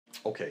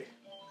Okay.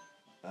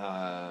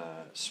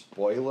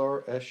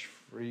 Spoiler-ish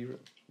free.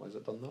 Why has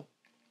it done that?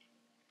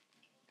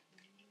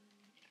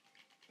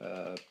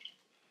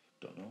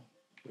 Don't know.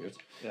 Weird.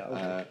 Yeah.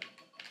 Okay.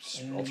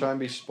 I'll try and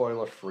be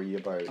spoiler-free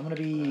about. I'm gonna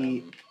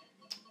be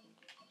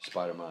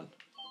Spider-Man,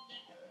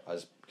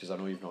 because I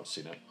know you've not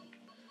seen it.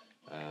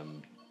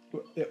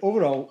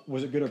 Overall,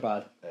 was it good or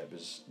bad? It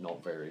was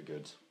not very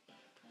good.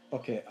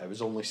 Okay. It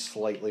was only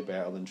slightly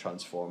better than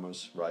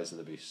Transformers: Rise of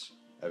the Beasts.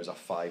 It was a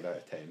 5 out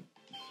of 10,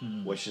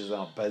 which is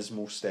an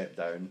abysmal step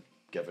down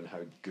given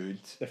how good.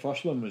 The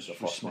first one was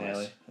One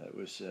smelly.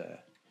 is.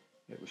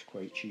 It was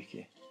quite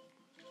cheeky.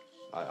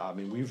 I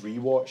mean, we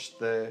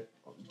rewatched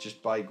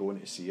just by going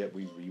to see it.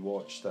 We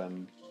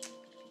rewatched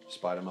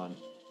Spider-Man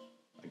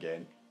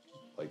again,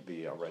 like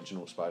the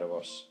original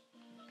Spiderverse,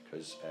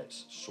 because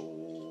it's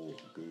so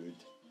good.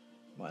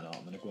 Why not?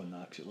 I'm gonna go on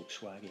that because it looks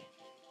swaggy.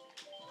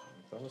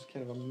 That was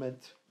kind of a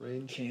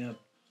mid-range. Kind of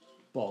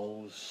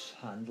balls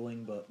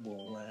handling, but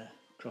we'll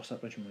cross that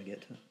bridge when we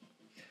get to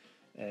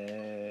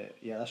it.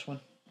 Yeah, this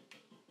one.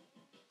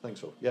 I think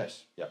so.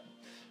 Yes. Yeah.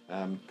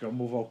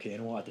 Grumble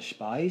Volcano I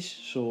despise,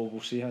 so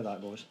we'll see how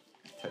that goes.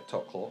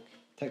 TikTok clock.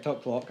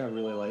 TikTok clock I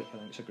really like. I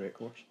think it's a great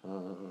course.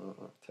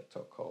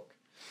 TikTok clock.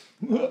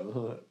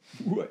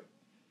 What?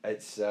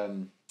 It's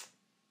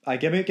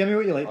give me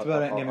what you liked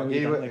about it. And give me what you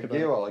didn't like about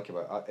it. What I like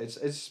about it.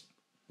 It's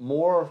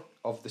more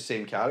of the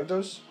same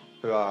characters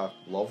who I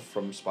love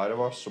from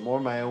Spider-Verse. So more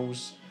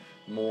Miles,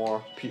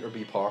 more Peter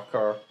B.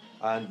 Parker,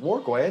 and more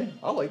Gwen.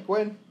 I like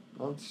Gwen.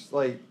 It's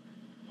like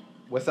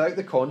without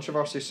the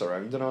controversy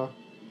surrounding her.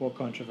 What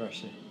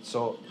controversy?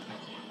 So,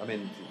 I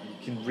mean, you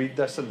can read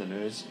this in the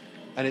news,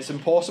 and it's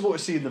impossible to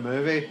see in the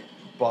movie,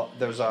 but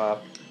there's a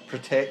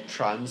Protect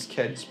Trans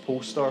Kids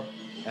poster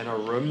in her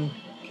room.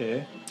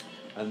 Okay.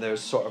 And there's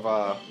sort of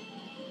a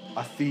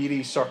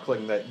theory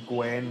circling that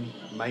Gwen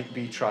might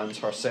be trans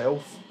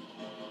herself.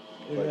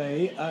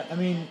 Right. I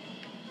mean,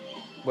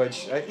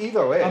 which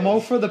either way, I'm all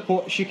for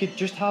the she could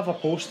just have a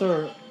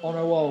poster on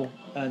her wall,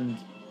 and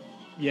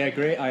yeah,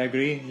 great. I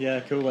agree. Yeah,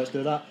 cool. Let's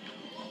do that.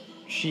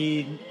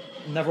 She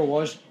never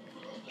was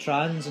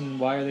trans, and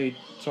why are they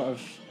sort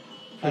of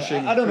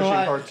pushing I don't know,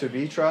 her to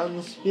be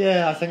trans?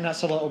 Yeah, I think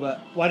that's a little bit.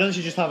 Why don't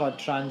you just have a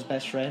trans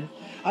best friend?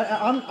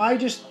 I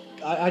just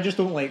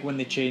don't like when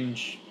they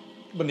change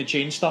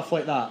stuff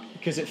like that,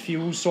 because it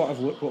feels sort of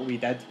look what we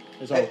did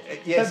as well.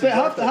 Yes, but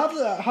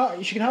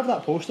exactly. she can have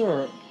that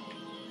poster.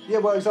 Yeah,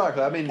 well,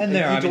 exactly. I mean, in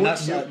there,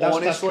 that's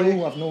honestly,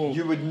 cool. I've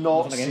you would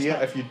not see it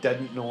if you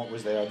didn't know it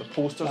was there. The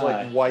poster's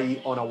like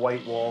white on a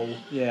white wall.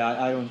 Yeah,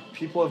 I don't.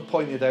 People have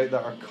pointed out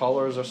that her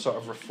colours are sort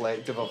of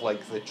reflective of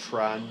like the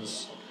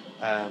trans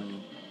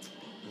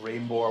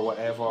rainbow or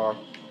whatever,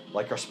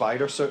 like her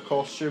spider suit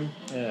costume.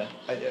 Yeah.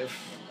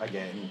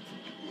 Again,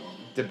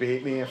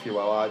 debate me if you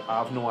will. I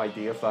have no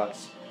idea if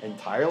that's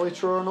entirely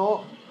true or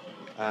not.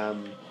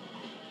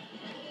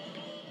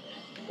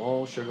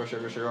 Oh, sugar.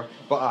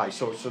 But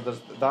so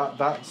there's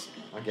that's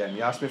again,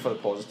 you asked me for the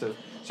positive.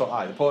 So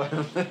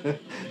the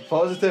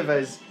positive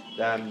is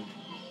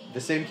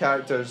the same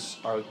characters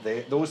are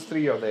there. Those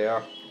three are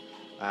there.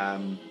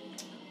 And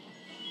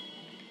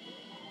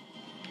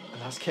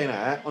that's kind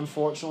of it,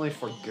 unfortunately,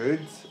 for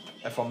good,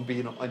 if I'm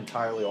being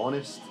entirely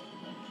honest.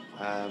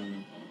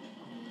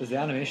 Is the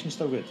animation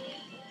still good?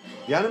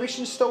 The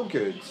animation's still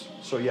good.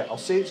 So yeah, I'll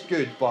say it's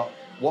good, but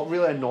what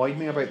really annoyed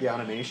me about the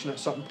animation at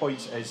certain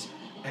points is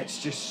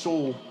it's just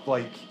so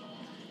like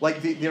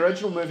the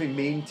original movie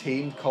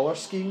maintained colour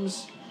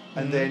schemes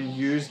and then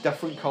used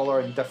different colour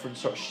and different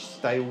sort of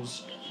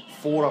styles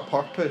for a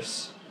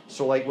purpose.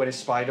 So like when his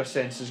spider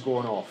sense is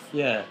going off,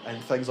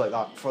 and things like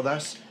that. For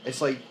this,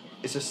 it's like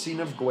it's a scene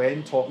of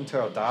Gwen talking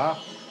to her dad,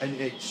 and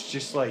it's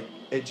just like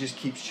it just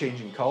keeps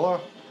changing colour,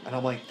 and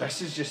I'm like,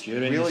 this is just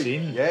during the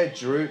scene.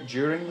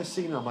 During the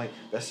scene, I'm like,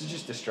 this is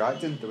just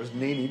distracting. There was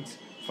no need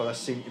for this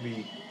scene to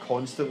be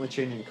constantly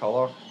changing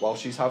colour while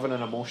she's having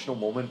an emotional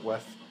moment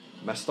with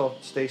Mr.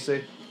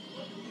 Stacy.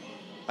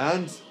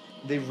 And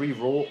they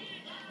rewrote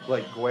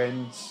like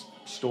Gwen's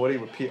story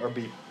with her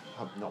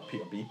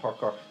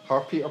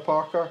Peter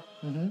Parker.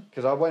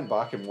 Because I went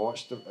back and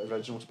watched the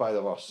original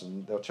Spider-Verse,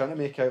 and they were trying to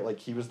make out like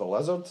he was the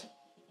lizard,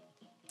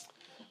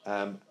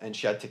 and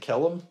she had to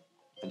kill him,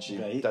 and she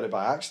did it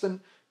by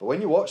accident. But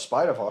when you watch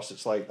Spider-Verse,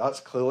 it's like that's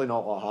clearly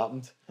not what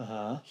happened.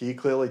 He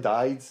clearly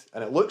died,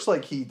 and it looks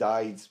like he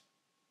died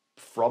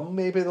from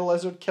maybe the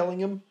lizard killing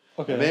him.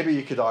 Okay. And maybe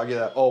you could argue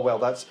that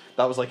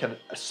that was like a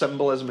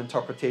symbolism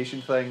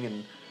interpretation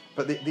thing,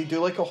 but they do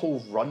like a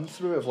whole run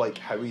through of like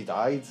how he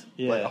died,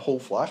 like a whole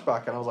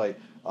flashback, and I was like,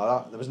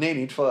 there was no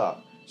need for that.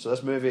 So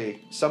this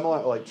movie,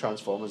 similar to like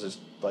Transformers, is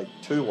like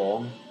too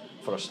long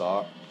for a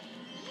start.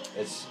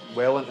 It's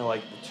well into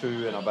like the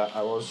 2 and a bit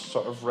hours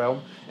sort of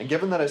realm, and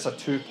given that it's a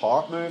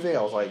 2-part movie,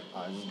 I was like,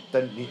 I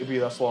didn't need to be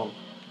this long.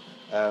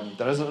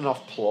 There isn't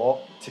enough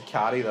plot to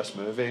carry this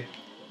movie,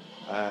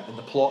 and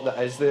the plot that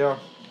is there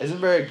isn't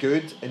very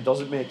good and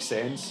doesn't make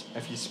sense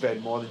if you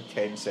spend more than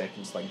 10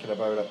 seconds thinking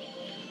about it.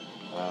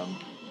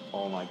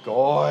 Oh my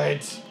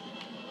god!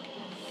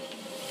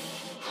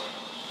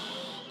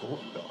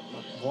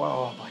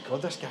 oh my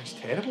god, this guy's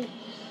terrible.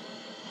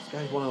 This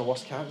guy's one of the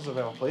worst characters I've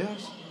ever played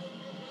as.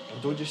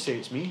 And don't just say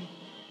it's me.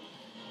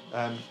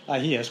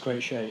 He is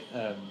quite shite.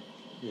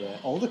 Yeah,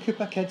 all the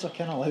Koopa kids are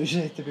kind of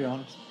lousy, to be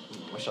honest.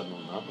 Wish I'd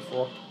known that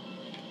before.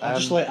 I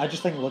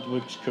just think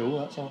Ludwig's cool.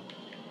 That's all.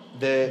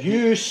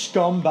 You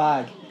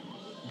scumbag.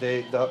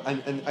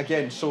 And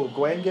again, so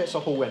Gwen gets a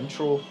whole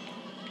intro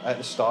at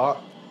the start,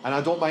 and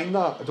I don't mind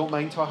that. I don't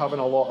mind her having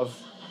a lot of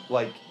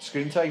like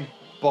screen time,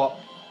 but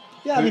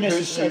yeah, I mean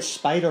it's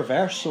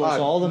Spiderverse, so it's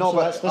all of them. No, so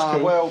that's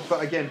cool. Well,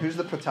 but again, who's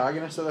the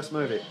protagonist of this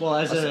movie? Well,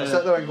 I sit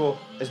there and go,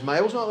 is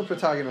Miles not the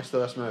protagonist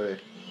of this movie?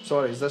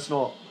 Sorry, is this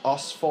not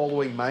us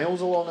following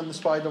Miles along in the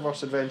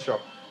Spiderverse adventure?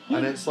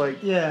 And it's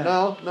like,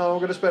 no, I'm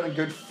going to spend a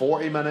good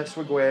 40 minutes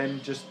with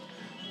Gwen, just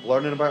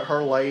learning about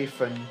her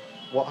life and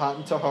what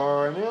happened to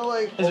her, and you're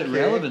like, is it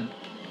relevant?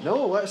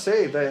 No, let's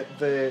say the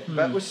bit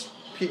with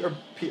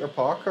Peter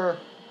Parker.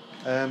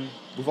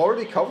 We've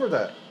already covered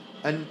it,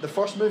 and the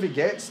first movie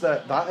gets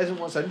that isn't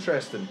what's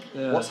interesting.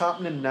 Yeah. What's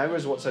happening now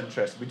is what's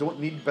interesting. We don't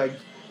need big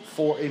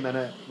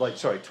 20-minute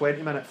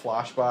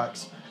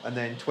flashbacks and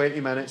then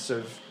 20 minutes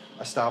of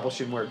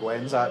establishing where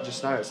Gwen's at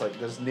just now. It's like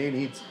there's no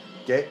need.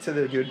 Get to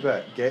the good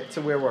bit. Get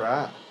to where we're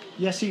at.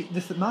 Yeah, see,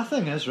 my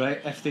thing is,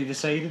 right, if they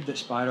decided that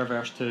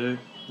Spider-Verse 2,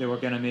 they were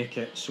going to make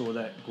it so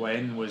that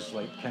Gwen was,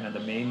 like, kind of the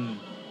main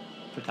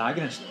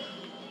protagonist,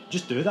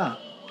 just do that.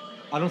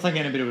 I don't think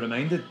anybody would have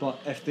minded, but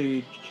if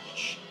they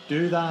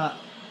do that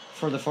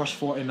for the first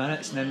 40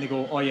 minutes and then they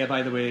go, oh yeah,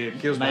 by the way,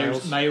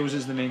 Miles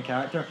is the main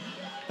character,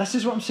 this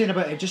is what I'm saying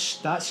about it,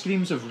 that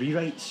screams of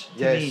rewrites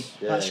to me.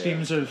 That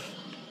screams of...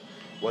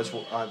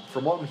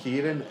 From what I'm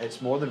hearing, it's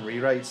more than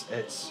rewrites,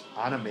 it's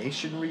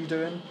animation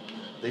redoing.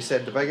 They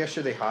said the big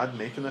issue they had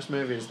making this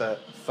movie is that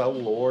Phil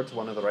Lord,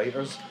 one of the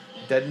writers,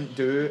 didn't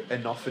do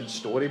enough in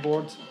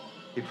Storyboard.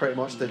 He pretty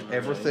much did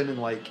everything in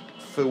like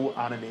full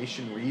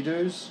animation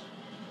redos,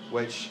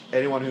 which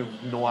anyone who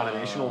know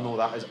animation will know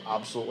that is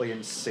absolutely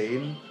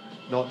insane.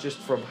 Not just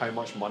from how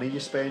much money you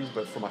spend,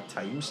 but from a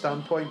time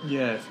standpoint.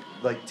 Yeah.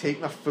 Like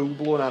taking a full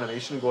blown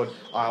animation and going,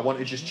 I want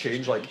to just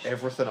change like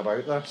everything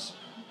about this.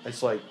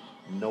 It's like,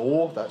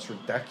 no, that's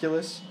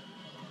ridiculous.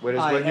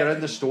 Whereas when you're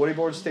in the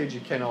storyboard stage,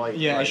 you kind of like...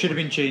 Yeah, it should have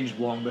been changed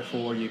long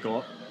before you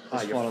got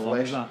as far along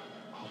as that.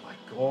 Oh my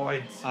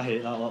god. I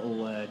hate that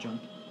little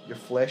jump. You're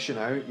fleshing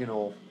out,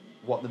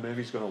 what the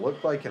movie's going to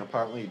look like, and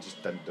apparently you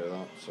just didn't do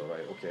that. So,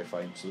 right, okay,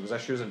 fine. So there was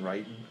issues in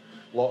writing.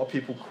 A lot of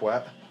people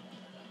quit,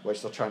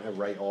 which they're trying to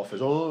write off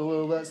as,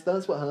 oh, well,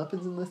 that's what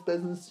happens in this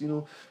business.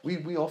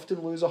 We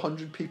often lose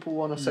 100 people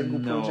on a single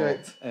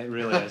project. It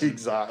really is.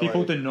 Exactly.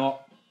 People do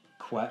not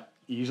quit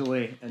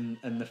easily in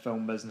the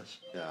film business.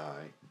 Yeah,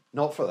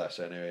 not for this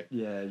anyway.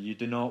 Yeah, you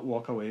do not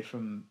walk away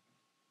from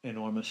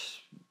enormous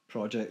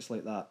projects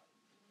like that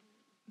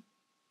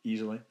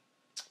easily.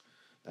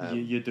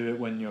 You do it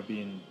when you're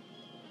being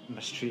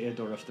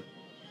mistreated, or if the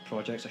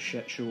project's a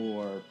shit show,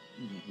 or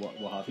what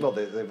have you. Well,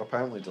 they've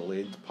apparently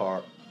delayed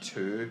part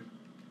 2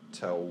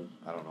 till,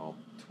 I don't know,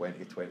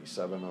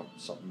 2027 or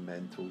something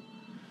mental.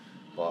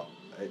 But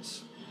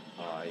it's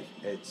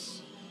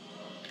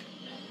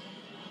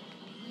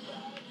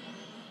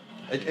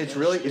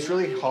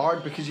really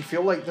hard because you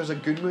feel like there's a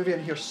good movie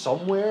in here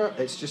somewhere.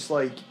 It's just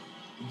like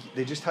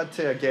they just had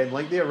to, again,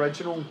 like the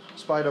original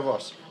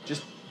Spider-Verse,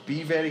 just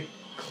be very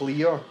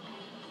clear.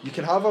 You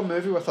can have a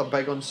movie with a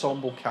big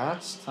ensemble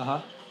cast,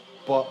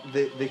 but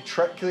the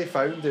trick they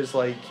found is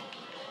like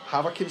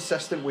have a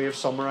consistent way of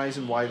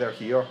summarising why they're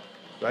here.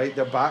 Right,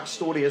 their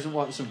backstory isn't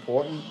what's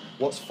important.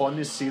 What's fun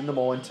is seeing them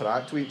all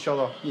interact with each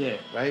other. Yeah.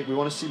 Right, we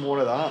want to see more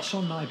of that. That's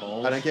on my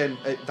balls. And again,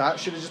 that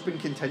should have just been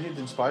continued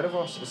in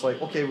Spiderverse. It's like,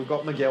 okay, we've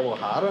got Miguel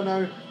O'Hara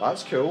now.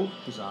 That's cool.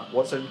 Who's that?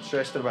 What's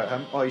interesting about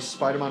him? Oh, he's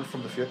Spider-Man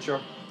from the future.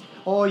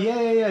 Oh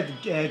yeah,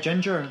 the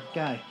ginger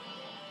guy.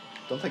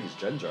 Don't think he's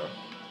ginger.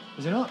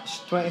 Is he not? It's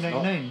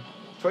 2099.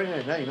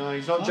 2099. No,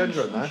 he's not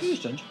ginger in this. He's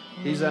ginger.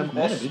 He's oh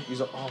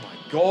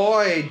my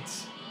god.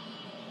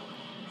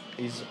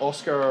 He's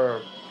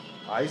Oscar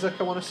Isaac,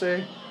 I want to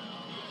say,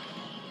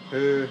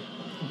 who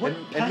in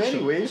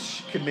many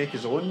ways could make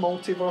his own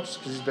multiverse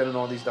because he's been in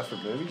all these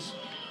different movies.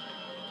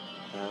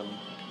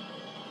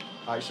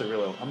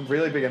 I'm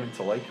really beginning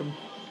to like him.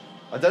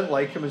 I didn't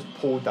like him as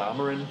Poe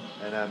Dameron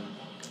in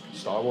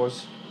Star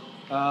Wars.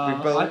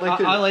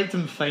 I liked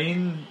him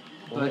fine,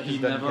 but he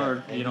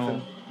never, he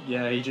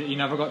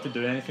never got to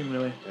do anything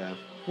really. Yeah.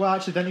 Well,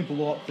 actually, didn't he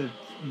blow up the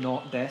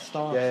not Death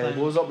Star? Yeah, he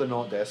blows up the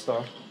not Death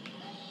Star,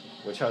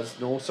 which has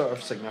no sort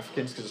of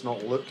significance because it's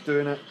not Luke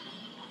doing it.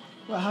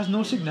 Well, it has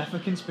no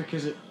significance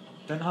because it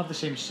didn't have the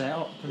same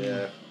setup.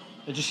 Yeah.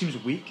 It just seems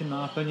weak in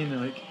my opinion.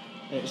 Like,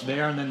 it's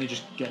there and then they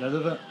just get rid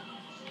of it.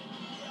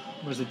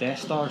 Whereas the Death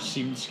Star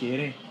seemed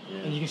scary. Yeah.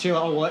 And you can say,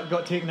 like, oh, well, it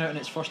got taken out in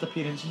its first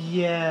appearance.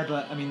 Yeah,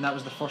 but I mean, that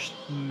was the first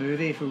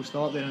movie, full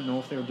stop. They didn't know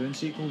if they were doing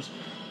sequels.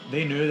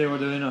 They knew they were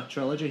doing a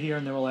trilogy here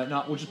and they were like,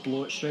 nah, we'll just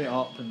blow it straight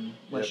up and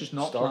let's just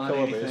not plan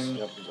anything.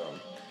 Yep, exactly.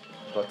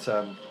 But,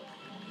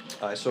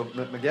 so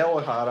Miguel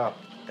O'Hara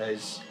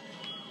is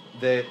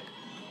the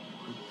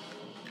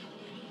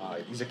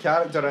he's a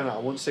character in it. I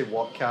won't say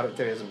what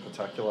character he is in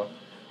particular,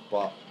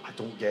 but I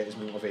don't get his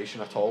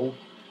motivation at all.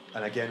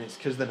 And again, it's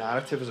because the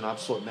narrative is an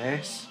absolute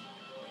mess.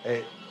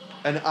 And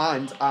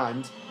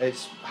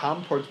it's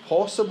hampered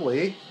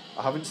possibly.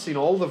 I haven't seen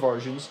all the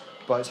versions,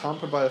 but it's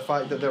hampered by the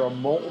fact that there are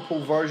multiple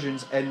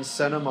versions in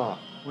cinema.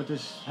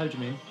 How do you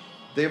mean?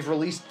 They've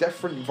released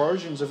different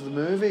versions of the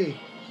movie.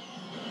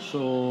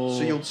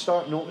 So you'll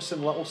start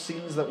noticing little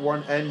scenes that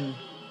weren't in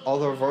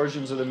other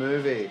versions of the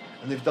movie,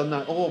 and they've done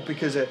that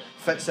because it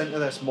fits into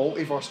this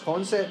multiverse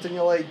concept, and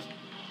you're like,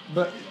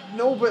 but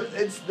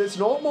it's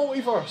not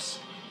multiverse.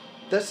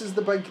 This is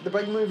the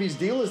big movie's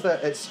deal, is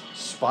that it's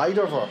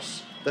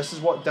Spiderverse. This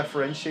is what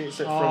differentiates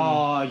it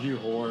from you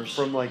horse.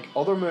 From like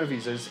other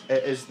movies is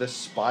the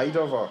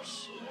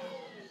Spiderverse.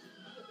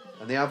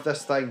 And they have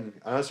this thing,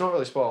 and it's not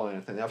really spoiling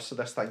anything, they have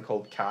this thing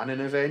called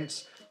Canon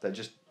events that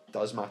just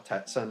does my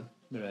tits in.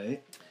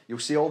 Right. You'll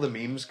see all the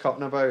memes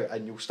cutting about,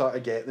 and you'll start to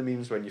get the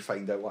memes when you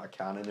find out what a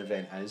Canon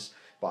event is,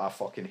 but I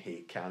fucking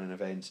hate Canon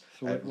events.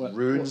 So it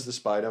ruins the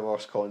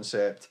Spider-Verse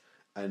concept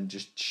and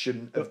just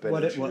shouldn't have been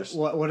introduced.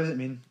 What does it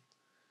mean?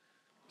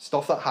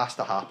 Stuff that has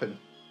to happen.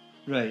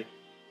 Right.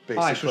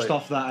 Basically. So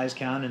stuff that is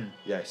canon.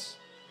 Yes.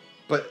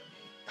 But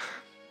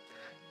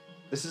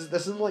this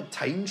isn't like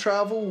time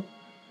travel.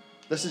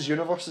 This is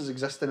universes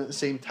existing at the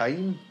same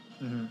time.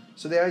 Mm-hmm.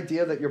 So the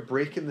idea that you're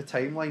breaking the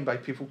timeline by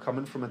people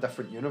coming from a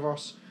different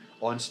universe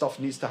on stuff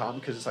needs to happen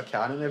because it's a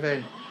canon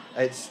event.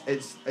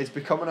 It's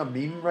becoming a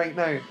meme right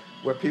now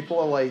where people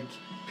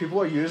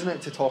are using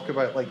it to talk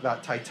about like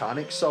that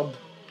Titanic sub.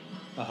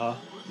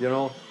 You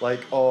know,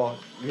 like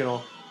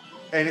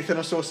anything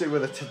associated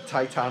with the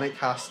Titanic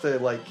has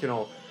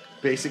to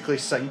basically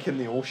sink in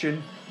the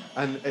ocean,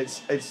 and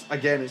it's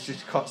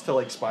just cuts to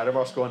like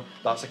Spiderverse going,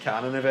 that's a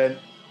canon event.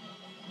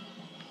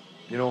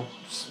 You know,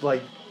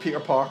 like Peter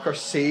Parker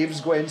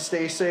saves Gwen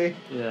Stacy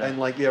in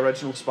like the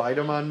original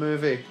Spider-Man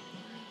movie,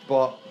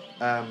 but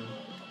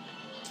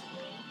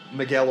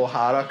Miguel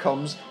O'Hara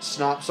comes,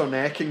 snaps her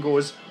neck and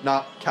goes,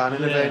 nah,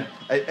 canon event.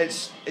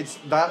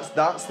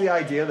 That's the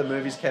idea the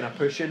movie's kind of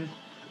pushing,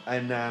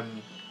 and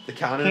the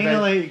canon event. Kind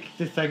of like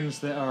the things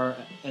that are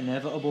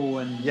inevitable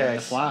in the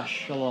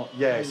Flash a lot.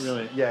 Yes,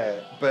 really. Yeah,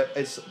 but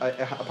it's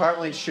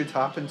apparently it should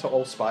happen to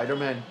all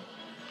Spider-Men,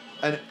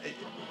 and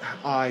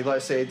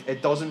let's say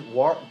it doesn't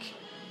work,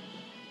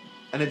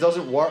 and it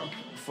doesn't work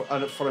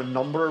for a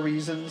number of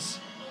reasons,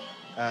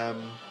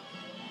 and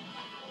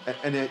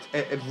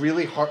it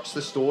really hurts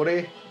the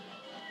story.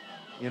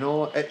 You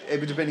know, it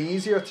would have been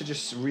easier to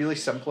just really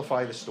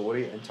simplify the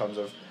story in terms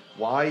of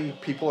why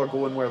people are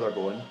going where they're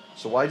going.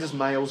 So why does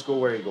Miles go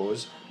where he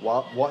goes?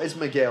 What is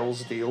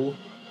Miguel's deal?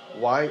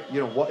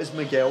 What is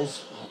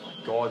Miguel's... Oh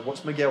my God,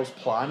 what's Miguel's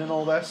plan in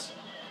all this?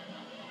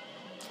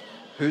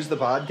 Who's the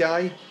bad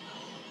guy?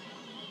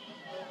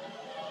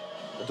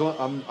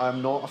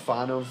 I'm not a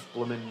fan of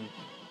blooming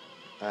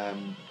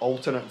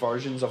alternate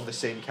versions of the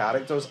same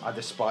characters. I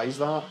despise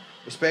that.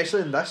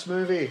 Especially in this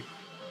movie.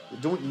 We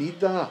don't need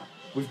that.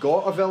 We've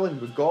got a villain,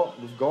 we've got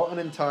an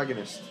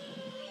antagonist.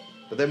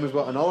 But then we've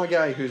got another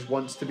guy who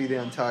wants to be the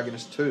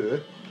antagonist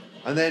too.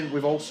 And then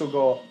we've also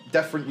got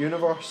different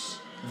universe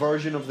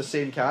version of the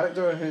same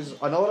character who's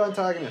another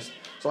antagonist.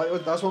 So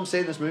that's what I'm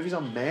saying, this movie's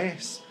a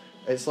mess.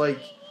 It's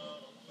like,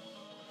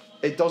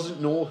 it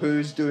doesn't know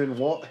who's doing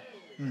what.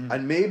 Mm-hmm.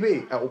 And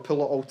maybe it'll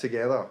pull it all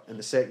together in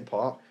the second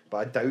part, but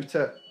I doubt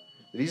it.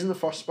 The reason the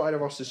first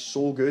Spider-Verse is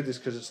so good is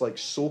because it's like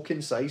so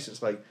concise.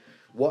 It's like,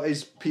 what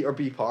is Peter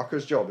B.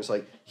 Parker's job? It's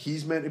like,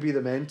 he's meant to be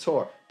the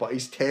mentor, but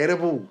he's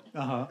terrible.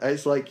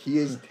 It's like, he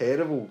is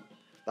terrible.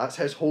 That's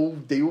his whole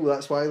deal.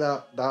 That's why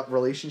that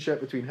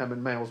relationship between him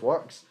and Miles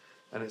works.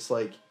 And it's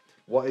like,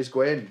 what is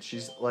Gwen?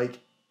 She's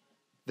like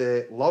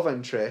the love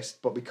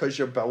interest, but because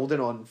you're building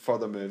on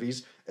further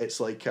movies, it's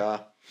like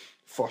a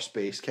first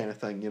base kind of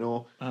thing, you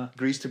know?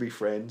 Agrees to be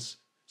friends.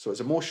 So it's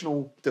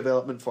emotional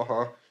development for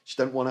her. She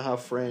didn't want to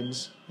have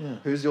friends. Yeah.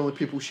 Who's the only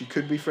people she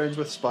could be friends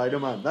with?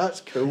 Spider-Man. That's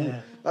cool.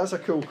 Yeah. That's a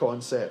cool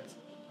concept.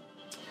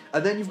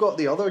 And then you've got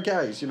the other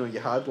guys. You know,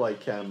 you had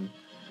like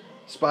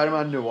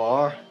Spider-Man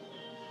Noir.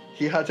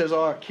 He had his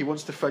arc. He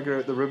wants to figure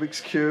out the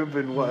Rubik's Cube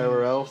and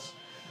whatever else.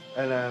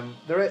 And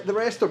the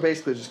rest are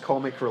basically just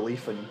comic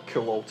relief and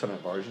cool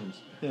alternate versions.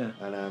 Yeah.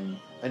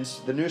 And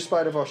the new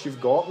Spider-Verse,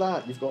 you've got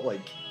that. You've got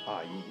like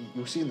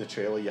you'll see in the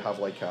trailer. You have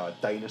like a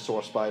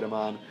dinosaur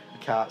Spider-Man, a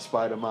cat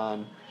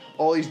Spider-Man.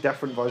 All these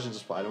different versions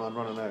of Spider-Man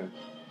running out.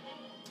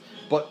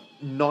 But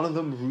none of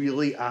them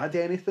really add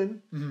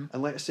anything. Mm-hmm.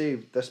 And let's say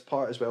this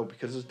part as well,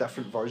 because there's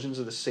different versions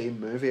of the same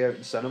movie out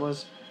in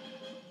cinemas,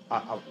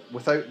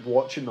 without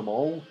watching them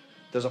all,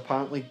 there's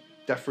apparently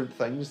different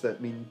things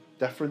that mean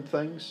different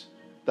things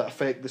that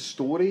affect the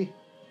story.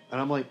 And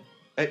I'm like,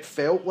 it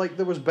felt like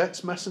there was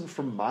bits missing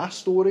from my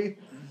story.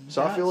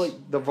 So I feel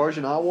like the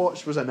version I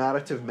watched was a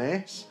narrative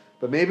mess.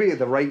 But maybe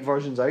the right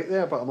version's out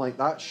there, but I'm like,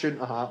 that shouldn't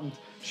have happened.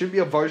 Shouldn't be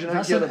a version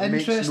out here that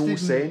makes no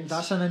sense.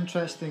 That's an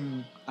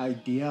interesting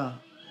idea,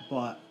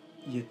 but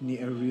you'd need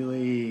to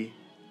really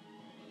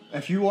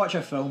If you watch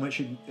a film,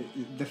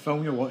 the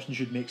film you're watching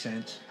should make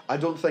sense. I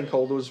don't think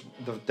all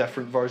the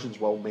different versions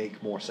will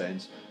make more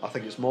sense. I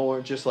think it's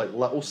more just like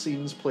little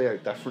scenes play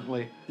out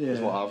differently, is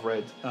what I've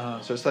read.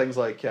 So it's things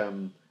like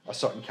a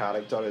certain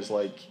character is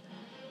like,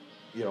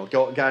 you know,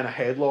 got a guy in a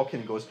headlock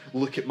and he goes,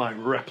 "Look at my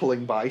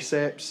rippling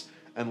biceps,"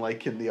 and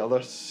like in the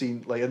other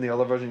scene, like in the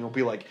other version, he'll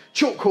be like,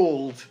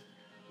 "Chokehold."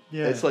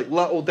 Yeah. It's like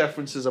little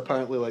differences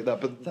apparently like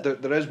that,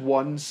 but there is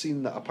one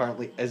scene that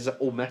apparently is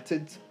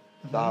omitted.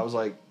 That I was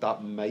like,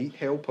 that might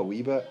help a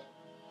wee bit.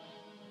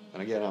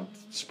 And again, I'm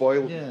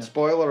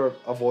spoiler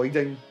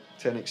avoiding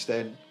to an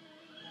extent.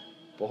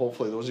 But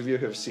hopefully those of you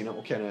who have seen it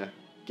will kind of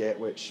get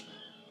which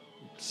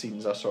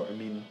scenes I sort of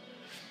mean.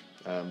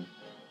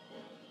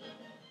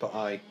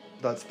 But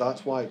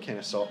that's why it kind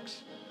of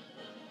sucks.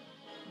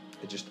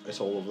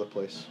 It's all over the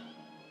place.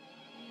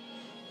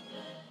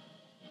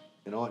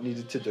 You know what it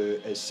needed to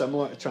do is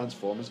similar to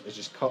Transformers, is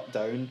just cut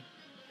down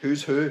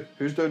who's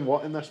doing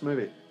what in this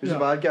movie. Who's the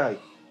bad guy?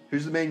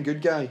 Who's the main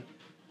good guy?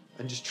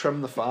 And just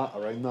trim the fat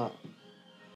around that.